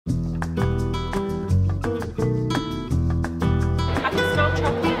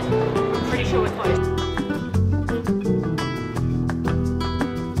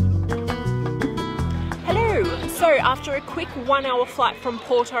1-hour flight from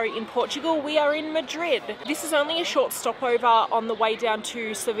Porto in Portugal, we are in Madrid. This is only a short stopover on the way down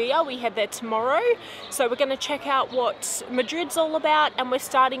to Seville. We head there tomorrow. So we're going to check out what Madrid's all about, and we're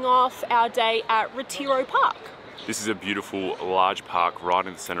starting off our day at Retiro Park. This is a beautiful, large park right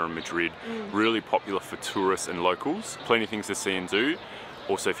in the centre of Madrid. Really popular for tourists and locals. Plenty of things to see and do.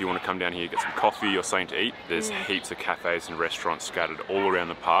 Also, if you want to come down here, get some coffee or something to eat, there's heaps of cafes and restaurants scattered all around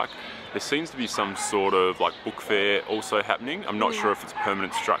the park. There seems to be some sort of like book fair also happening. I'm not sure if it's a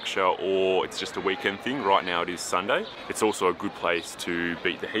permanent structure or it's just a weekend thing. Right now it is Sunday. It's also a good place to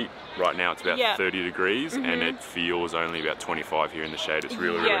beat the heat. Right now it's about 30 degrees and it feels only about 25 here in the shade. It's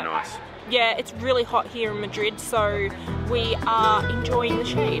really, really nice. Yeah, it's really hot here in Madrid, so we are enjoying the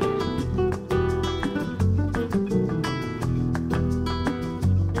shade.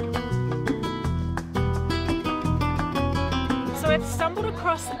 I've stumbled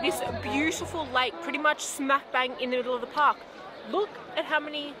across this beautiful lake pretty much smack bang in the middle of the park. Look at how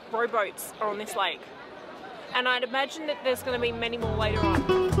many rowboats are on this lake. And I'd imagine that there's going to be many more later on.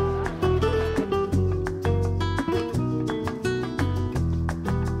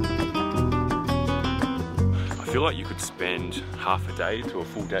 I feel like you could spend half a day to a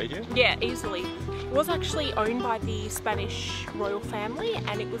full day here. Yeah, easily. It was actually owned by the Spanish royal family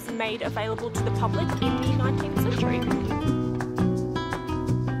and it was made available to the public in the 19th century.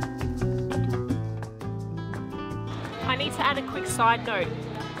 I need to add a quick side note.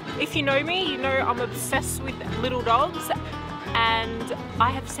 If you know me, you know I'm obsessed with little dogs, and I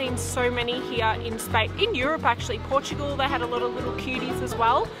have seen so many here in Spain, in Europe actually. Portugal, they had a lot of little cuties as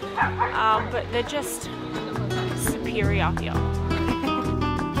well, but they're just superior here.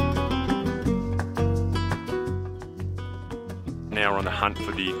 Now we're on the hunt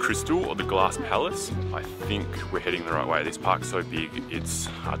for the crystal or the glass palace. I think we're heading the right way. This park's so big, it's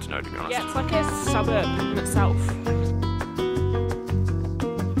hard to know, to be honest. Yeah, it's like a suburb in itself.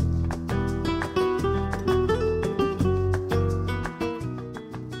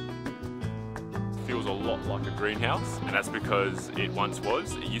 Feels a lot like a greenhouse, and that's because it once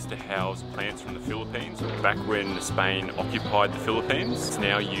was. It used to house plants from the Philippines. Back when Spain occupied the Philippines, it's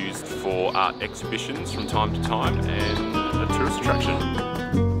now used for art exhibitions from time to time and a tourist attraction.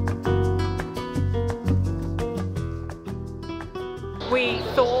 We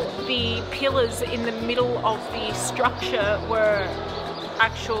thought the pillars in the middle of the structure were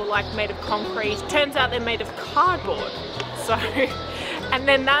actual, like, made of concrete. Turns out they're made of cardboard. So, and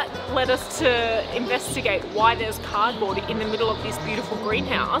then that led us to investigate why there's cardboard in the middle of this beautiful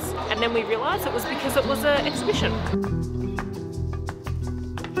greenhouse. And then we realized it was because it was an exhibition.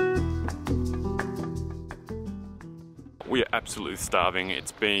 We are absolutely starving.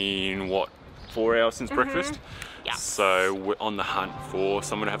 It's been, what, 4 hours since breakfast? Yeah. So we're on the hunt for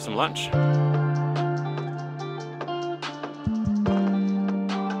someone to have some lunch.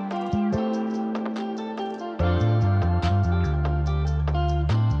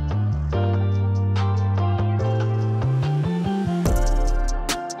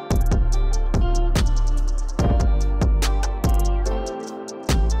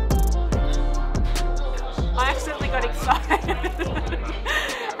 Got excited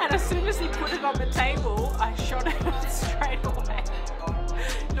and as soon as he put it on the table I shot it straight away,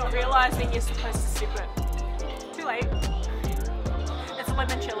 not realising you're supposed to sip it. Too late. It's a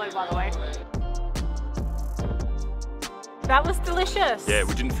limoncello, by the way. That was delicious. Yeah,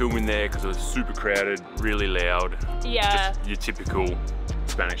 we didn't film in there because it was super crowded, really loud. Yeah. Just your typical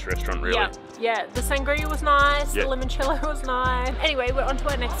Spanish restaurant, really. Yeah. Yeah, the sangria was nice, the limoncello was nice. Anyway, we're on to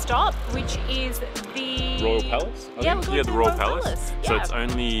our next stop, which is the Royal Palace? Yeah, we're going to the Royal Palace. Yeah. So it's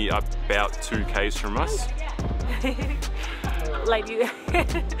only about 2 k's from us. Lady's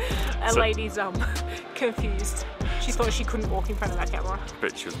confused. She thought she couldn't walk in front of that camera.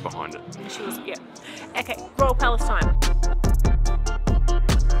 But she was behind it. She was, yeah. Okay, Royal Palace time.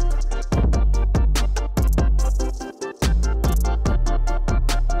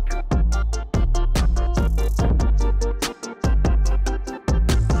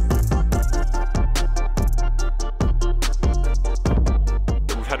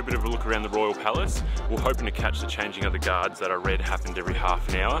 Around the Royal Palace. We're hoping to catch the changing of the guards that I read happened every half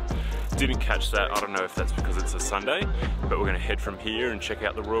an hour. Didn't catch that. I don't know if that's because it's a Sunday, but we're going to head from here and check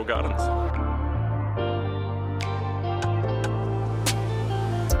out the Royal Gardens.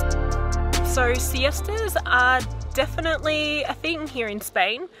 So siestas are definitely a thing here in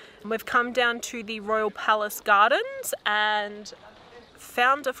Spain. We've come down to the Royal Palace Gardens and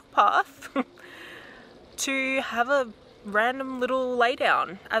found a footpath to have a random little lay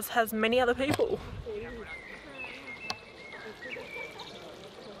down, as has many other people.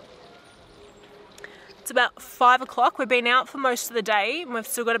 It's It's about 5 o'clock. We've been out for most of the day and we've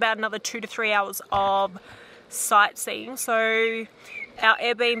still got about another 2 to 3 hours of sightseeing. So our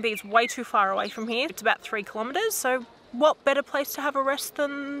Airbnb is way too far away from here. It's about 3 kilometers. So what better place to have a rest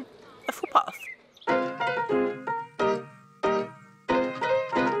than a footpath?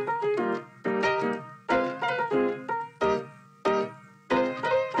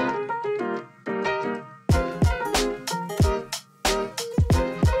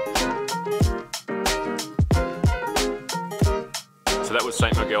 So that was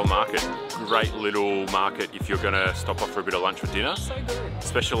St. Miguel Market. Great little market if you're gonna stop off for a bit of lunch or dinner. So good.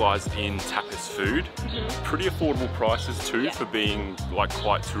 Specialised in tapas food. Pretty affordable prices too, for being like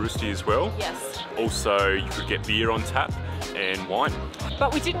quite touristy as well. Yes. Also, you could get beer on tap and wine.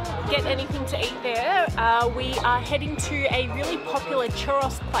 But we didn't get anything to eat there. We are heading to a really popular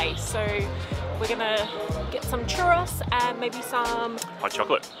churros place. So we're gonna get some churros and maybe some Hot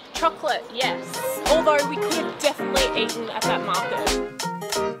chocolate. chocolate, yes. Although we could have definitely eaten at that market.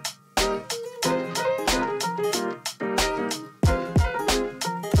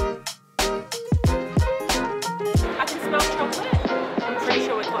 I can smell chocolate. I'm pretty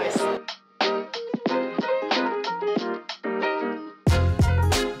sure we're close.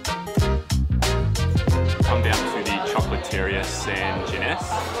 Come down to the Chocolateria San Ginés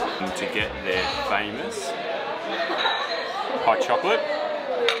to get their famous hot chocolate.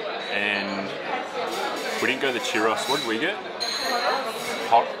 And we didn't go the churros. What did we get?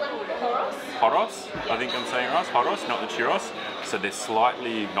 Horos? I think I'm saying right. Horos, not the churros. So they're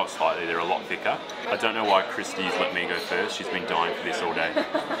slightly, not slightly, they're a lot thicker. I don't know why Christy's let me go first. She's been dying for this all day.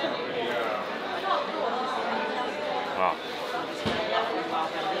 Wow.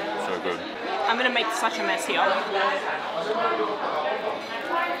 So good. I'm gonna make such a mess here.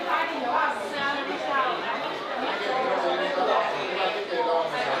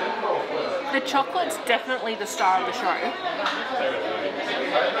 The chocolate's definitely the star of the show.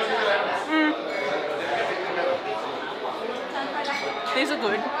 These are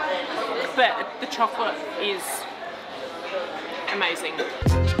good, but the chocolate is amazing.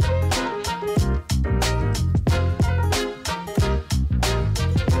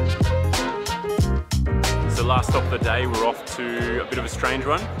 So last stop of the day, we're off to a bit of a strange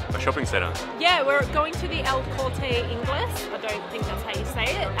one, a shopping centre. Yeah, we're going to the El Corte Inglés. I don't think that's how you say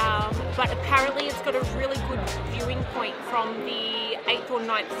it, but apparently it's got a really good viewing point from the 8th or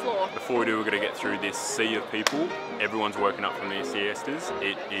 9th floor. Before we do, we're going to get through this sea of people. Everyone's woken up from their siestas.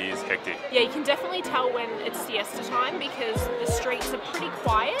 It is hectic. Yeah, you can definitely tell when it's siesta time because the streets are pretty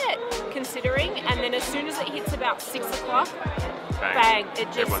quiet considering, and then as soon as it hits about 6 o'clock, bang, it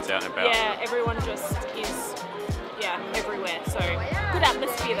just, everyone's out and about. Yeah, everyone just is, everywhere. So good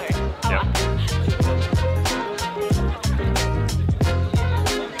atmosphere though. I Yep. like it.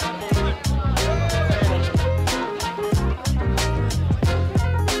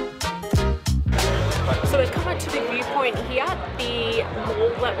 So we've come up to the viewpoint here, the mall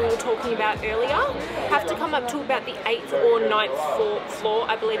that we were talking about earlier. Have to come up to about the 8th or 9th floor,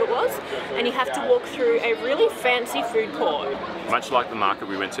 I believe it was, and you have to walk through a really fancy food court. Much like the market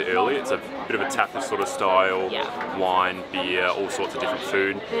we went to earlier, it's a bit of a tapas sort of style, wine, beer, all sorts of different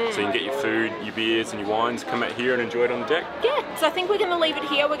food. So you can get your food, your beers and your wines, come out here and enjoy it on the deck. Yeah, so I think we're going to leave it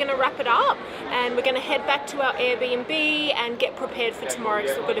here, we're going to wrap it up, and we're going to head back to our Airbnb and get prepared for tomorrow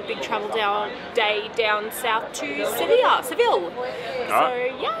because we've got a big travel day down south to Seville. So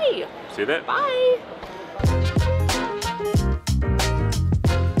yay! See you there. Bye!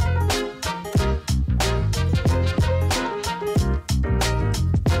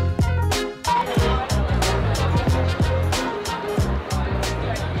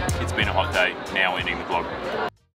 It's been a hot day, now ending the vlog.